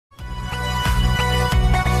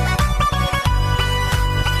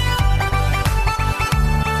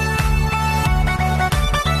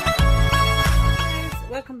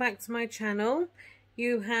to my channel.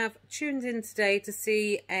 You have tuned in today to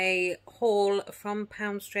see a haul from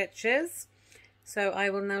Poundstretchers. So I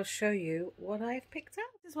will now show you what I've picked up.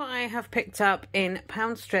 This is what I have picked up in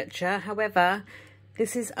Poundstretcher. However,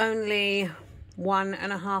 this is only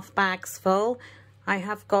 1.5 bags full. I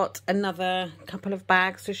have got another couple of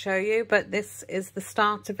bags to show you, but this is the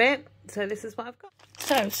start of it. So this is what I've got.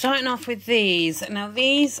 So starting off with these. Now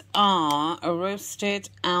these are roasted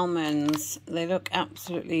almonds. They look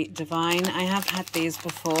absolutely divine. I have had these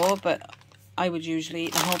before, but I would usually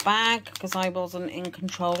eat the whole bag because I wasn't in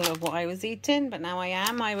control of what I was eating, but now I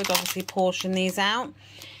am. I would obviously portion these out.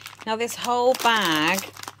 Now this whole bag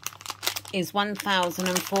is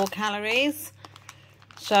 1,004 calories.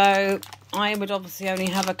 So I would obviously only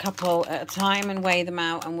have a couple at a time and weigh them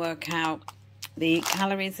out and work out the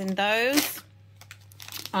calories in those.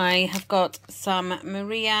 I have got some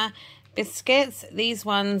Maria biscuits. These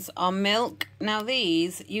ones are milk. Now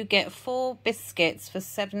these, you get 4 biscuits for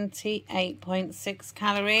 78.6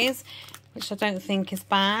 calories, which I don't think is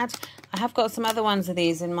bad. I have got some other ones of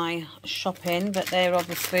these in my shopping, but they're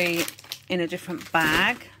obviously in a different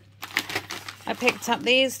bag. I picked up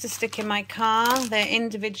these to stick in my car. They're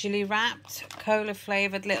individually wrapped, cola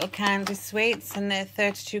flavoured little candy sweets, and they're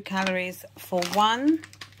 32 calories for one.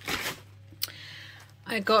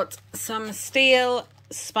 I got some steel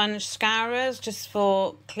sponge scourers just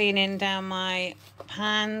for cleaning down my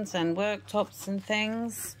pans and worktops and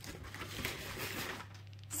things.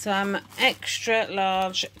 Some extra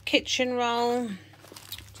large kitchen roll,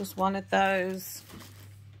 just one of those.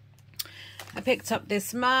 I picked up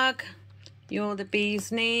this mug. You're the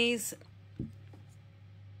bee's knees.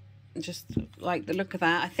 Just like the look of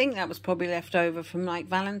that. I think that was probably left over from like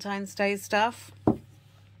Valentine's Day stuff.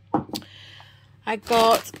 I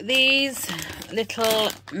got these little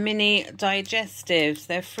mini digestives.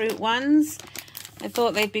 They're fruit ones. I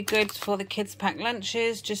thought they'd be good for the kids' pack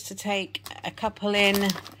lunches, just to take a couple in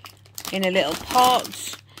a little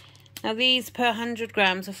pot. Now these per 100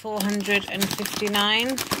 grams are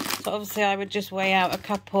 459. So obviously I would just weigh out a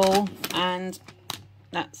couple, and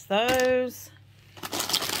that's those.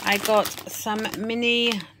 I got some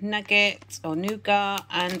mini nugget or nougat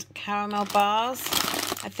and caramel bars.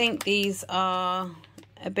 I think these are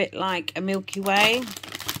a bit like a Milky Way.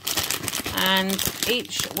 And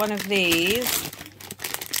each one of these,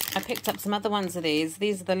 I picked up some other ones of these.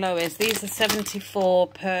 These are the lowest. These are 74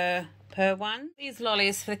 per one. These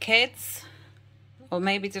lollies for the kids. Or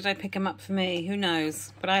maybe did I pick them up for me? Who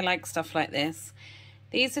knows? But I like stuff like this.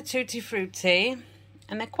 These are Tutti Frutti,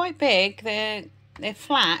 and they're quite big. They're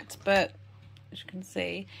flat, but as you can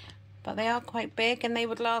see, but they are quite big, and they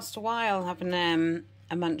would last a while having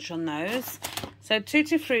a munch on those. So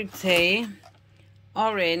Tutti Frutti,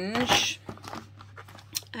 orange,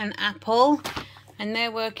 and apple, and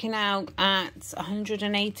they're working out at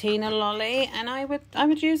 118 a lolly, and I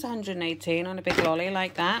would use 118 on a big lolly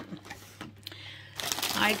like that.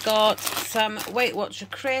 I got some Weight Watcher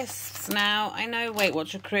crisps. Now, I know Weight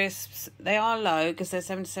Watcher crisps, they are low because they're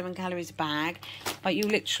 77 calories a bag, but you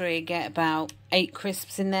literally get about 8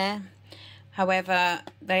 crisps in there. However,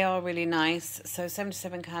 they are really nice, so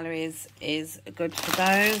 77 calories is good for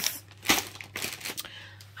those.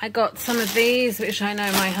 I got some of these, which I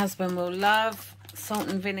know my husband will love. Salt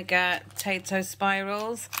and vinegar potato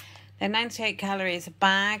spirals. They're 98 calories a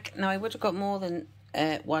bag. Now, I would have got more than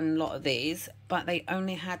one lot of these, but they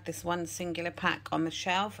only had this one singular pack on the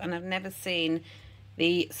shelf, and I've never seen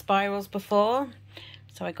the spirals before,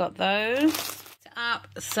 so I got those. Up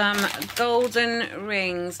some golden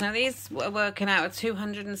rings. Now these were working out at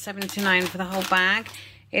 279 for the whole bag.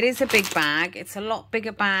 It is a big bag. It's a lot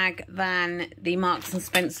bigger bag than the Marks and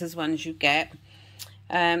Spencer's ones you get.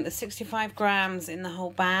 There's 65 grams in the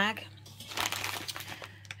whole bag.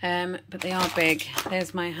 But they are big.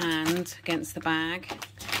 There's my hand against the bag,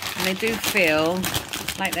 and they do feel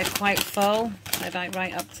like they're quite full. They're like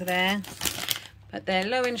right up to there, but they're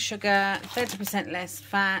low in sugar, 30% less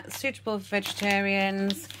fat, suitable for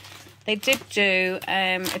vegetarians. They did do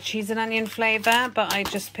a cheese and onion flavour, but I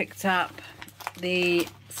just picked up the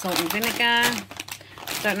salt and vinegar.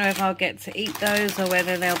 Don't know if I'll get to eat those or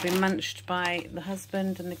whether they'll be munched by the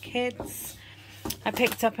husband and the kids. I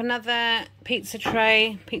picked up another pizza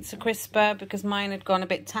tray, pizza crisper, because mine had gone a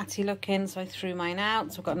bit tatty looking, so I threw mine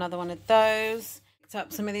out. So I've got another one of those. Picked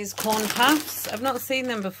up some of these corn puffs. I've not seen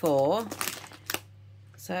them before.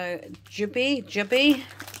 So, jubby.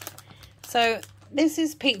 So, this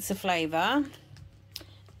is pizza flavour.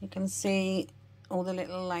 You can see all the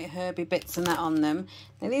little like herby bits and that on them.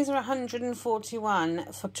 Now these are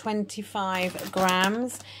 141 for 25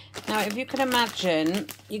 grams. Now if you can imagine,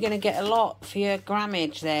 you're going to get a lot for your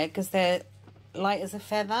grammage there because they're light as a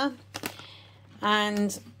feather.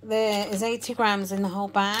 And there is 80 grams in the whole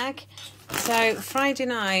bag. So Friday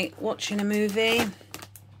night watching a movie,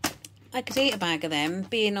 I could eat a bag of them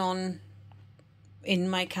being in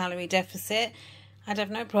my calorie deficit. I'd have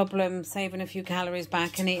no problem saving a few calories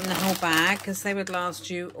back and eating the whole bag because they would last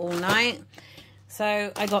you all night.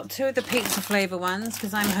 So I got 2 of the pizza flavour ones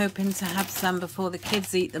because I'm hoping to have some before the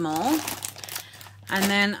kids eat them all. And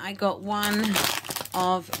then I got 1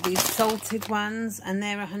 of these salted ones, and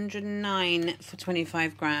they're 109 for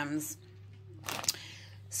 25 grams.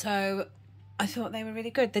 So I thought they were really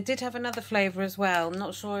good. They did have another flavour as well. I'm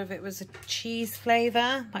not sure if it was a cheese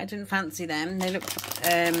flavour, but I didn't fancy them. They looked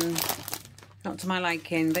not to my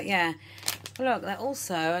liking, but yeah. Look, they're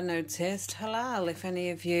also, I noticed, halal, if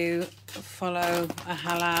any of you follow a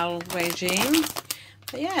halal regime.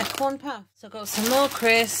 But yeah, corn puff. So I've got some more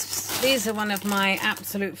crisps. These are one of my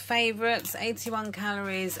absolute favourites. 81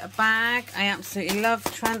 calories a bag. I absolutely love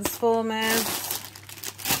Transformers.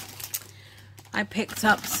 I picked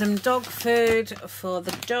up some dog food for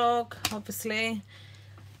the dog, obviously.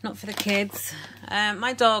 Not for the kids.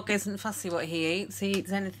 My dog isn't fussy what he eats. He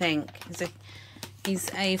eats anything. He's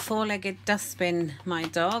a 4-legged dustbin, my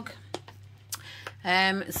dog.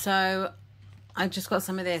 So I've just got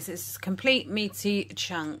some of this. It's complete meaty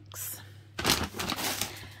chunks.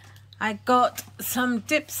 I got some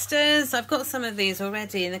dipsters. I've got some of these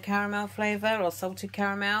already in the caramel flavour or salted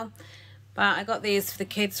caramel. But I got these for the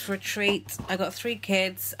kids for a treat. I got 3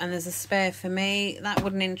 kids and there's a spare for me. That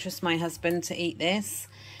wouldn't interest my husband to eat this.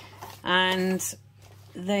 And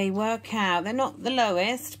they work out, they're not the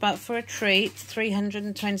lowest, but for a treat,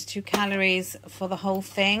 322 calories for the whole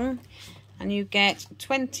thing. And you get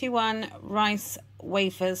 21 rice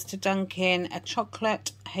wafers to dunk in a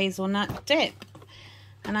chocolate hazelnut dip.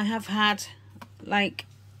 And I have had, like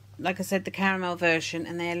I said, the caramel version,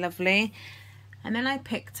 and they're lovely. And then I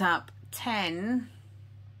picked up 10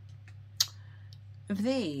 of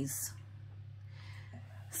these.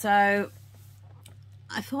 So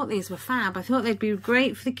I thought these were fab. I thought they'd be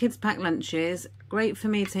great for the kids' pack lunches, great for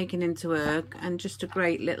me taking into work, and just a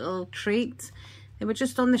great little treat. They were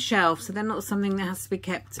just on the shelf, so they're not something that has to be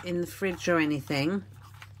kept in the fridge or anything.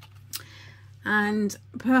 And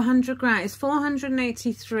per 100 grams, it's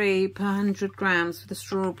 483 per 100 grams for the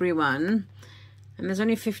strawberry one. And there's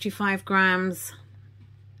only 55 grams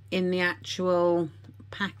in the actual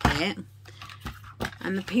packet.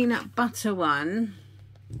 And the peanut butter one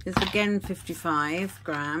is again 55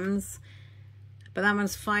 grams. But that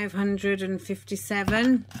one's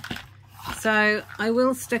 557. So I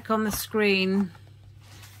will stick on the screen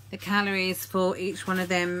the calories for each one of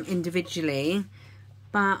them individually,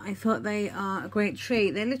 but I thought they are a great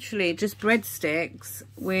treat. They're literally just breadsticks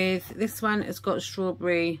with, this one has got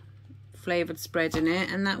strawberry flavoured spread in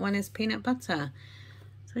it, and that one is peanut butter.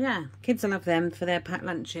 So yeah, kids will love them for their packed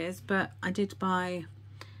lunches, but I did buy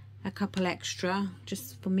a couple extra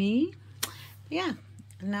just for me. Yeah.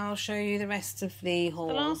 And now I'll show you the rest of the haul.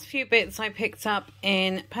 The last few bits I picked up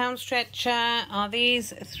in Poundstretcher are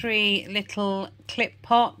these 3 little clip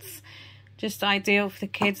pots. Just ideal for the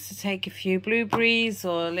kids to take a few blueberries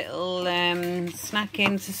or a little snack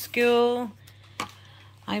into school.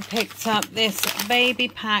 I picked up this baby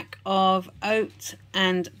pack of oat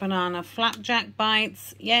and banana flapjack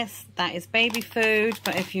bites. Yes, that is baby food,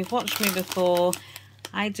 but if you've watched me before,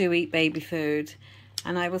 I do eat baby food.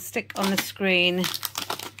 And I will stick on the screen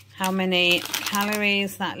how many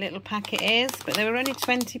calories that little packet is, but they were only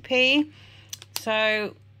 20p,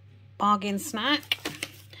 so bargain snack.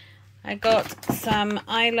 I got some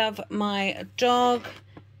I Love My Dog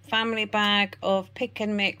family bag of pick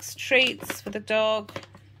and mix treats for the dog.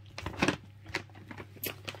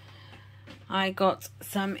 I got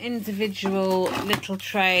some individual little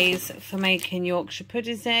trays for making Yorkshire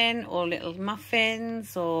puddings in, or little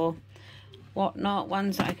muffins or whatnot,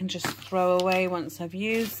 ones that I can just throw away once I've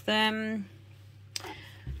used them.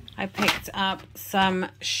 I picked up some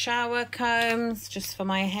shower combs just for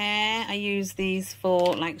my hair. I use these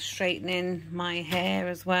for like straightening my hair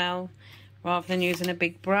as well, rather than using a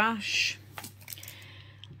big brush.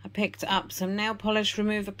 I picked up some nail polish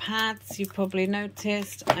remover pads. You've probably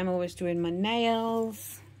noticed I'm always doing my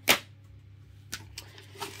nails.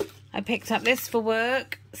 I picked up this for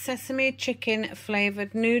work, sesame chicken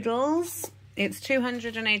flavoured noodles. It's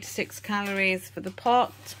 286 calories for the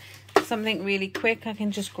pot. Something really quick I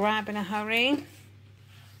can just grab in a hurry.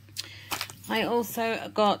 I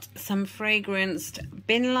also got some fragranced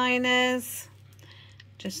bin liners.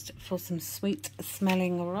 just for some sweet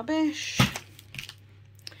smelling rubbish.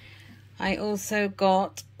 I also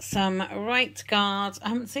got some Right Guard. I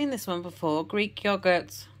haven't seen this one before. Greek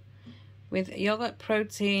yogurt with yogurt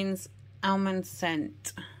proteins, almond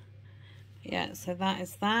scent. Yeah, so that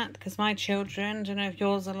is that. Because my children, I don't know if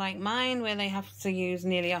yours are like mine, where they have to use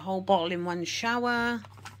nearly a whole bottle in one shower.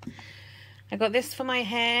 I got this for my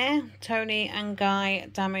hair, Tony and Guy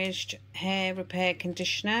Damaged Hair Repair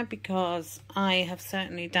Conditioner, because I have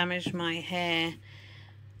certainly damaged my hair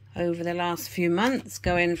over the last few months,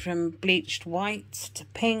 going from bleached white to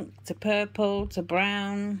pink to purple to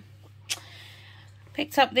brown.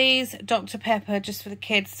 Picked up these Dr. Pepper just for the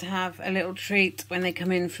kids to have a little treat when they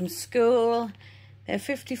come in from school. They're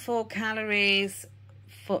 54 calories,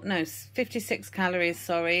 56 calories,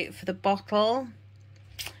 sorry, for the bottle.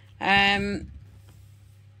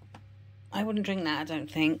 I wouldn't drink that, I don't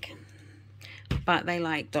think. But they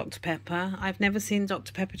like Dr. Pepper. I've never seen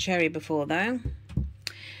Dr. Pepper Cherry before, though.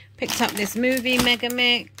 Picked up this movie mega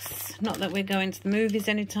mix. Not that we're going to the movies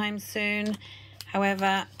anytime soon.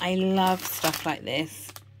 However, I love stuff like this.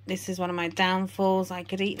 This is one of my downfalls. I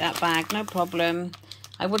could eat that bag, no problem.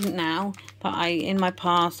 I wouldn't now, but in my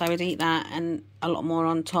past, I would eat that and a lot more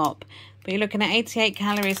on top. But you're looking at 88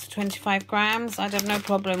 calories for 25 grams. I'd have no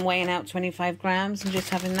problem weighing out 25 grams and just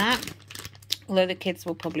having that. Although the kids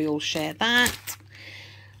will probably all share that.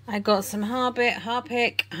 I got some Harpic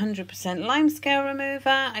 100% lime scale remover.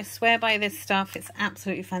 I swear by this stuff. It's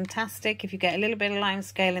absolutely fantastic. If you get a little bit of lime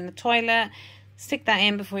scale in the toilet, stick that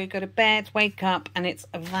in before you go to bed, wake up, and it's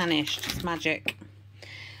vanished. It's magic.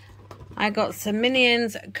 I got some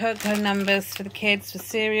Minions Cocoa Numbers for the kids for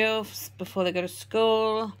cereal before they go to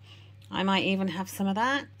school. I might even have some of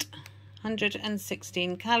that.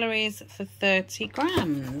 116 calories for 30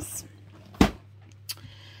 grams.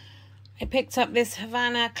 I picked up this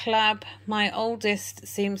Havana Club. My oldest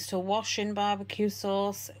seems to wash in barbecue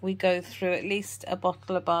sauce. We go through at least a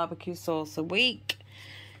bottle of barbecue sauce a week.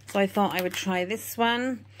 So I thought I would try this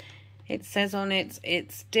one. It says on it,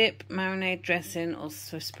 it's dip, marinade dressing or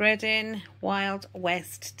for spreading. Wild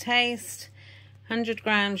West taste. 100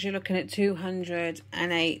 grams, you're looking at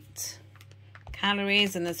 208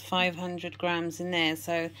 calories, and there's 500 grams in there.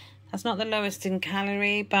 So that's not the lowest in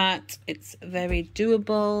calorie, but it's very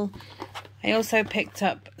doable. I also picked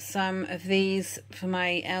up some of these for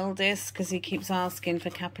my eldest because he keeps asking for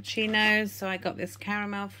cappuccinos. So I got this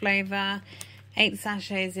caramel flavour. 8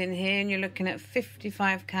 sachets in here, and you're looking at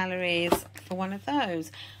 55 calories for one of those.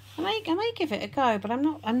 I may give it a go, but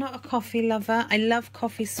I'm not a coffee lover. I love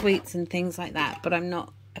coffee sweets and things like that, but I'm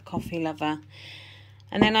not a coffee lover.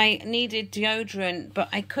 And then I needed deodorant, but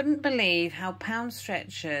I couldn't believe how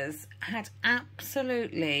Poundstretchers had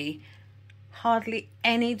absolutely hardly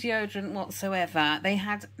any deodorant whatsoever. They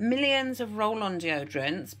had millions of roll-on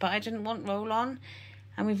deodorants, but I didn't want roll-on.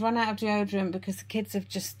 And we've run out of deodorant because the kids have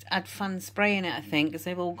just had fun spraying it, I think, because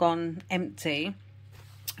they've all gone empty.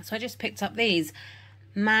 So I just picked up these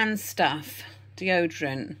Man Stuff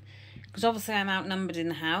deodorant. Because obviously I'm outnumbered in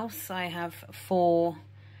the house. I have 4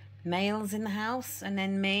 males in the house and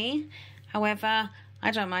then me. However,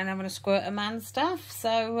 I don't mind having a squirt of Man Stuff.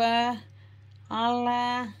 So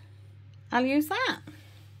I'll use that.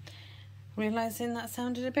 Realising that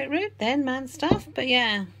sounded a bit rude then, Man Stuff. But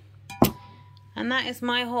yeah. And that is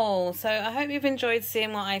my haul. So I hope you've enjoyed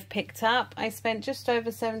seeing what I've picked up. I spent just over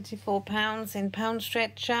 £74 in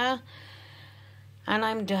Poundstretcher. And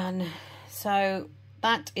I'm done. So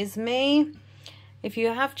that is me. If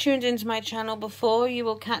you have tuned into my channel before, you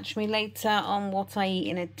will catch me later on what I eat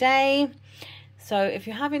in a day. So if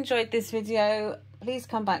you have enjoyed this video, please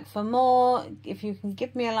come back for more. If you can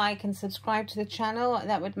give me a like and subscribe to the channel,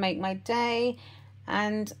 that would make my day.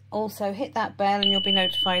 And also hit that bell and you'll be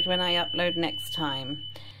notified when I upload next time.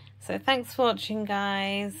 So thanks for watching,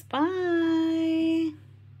 guys. Bye.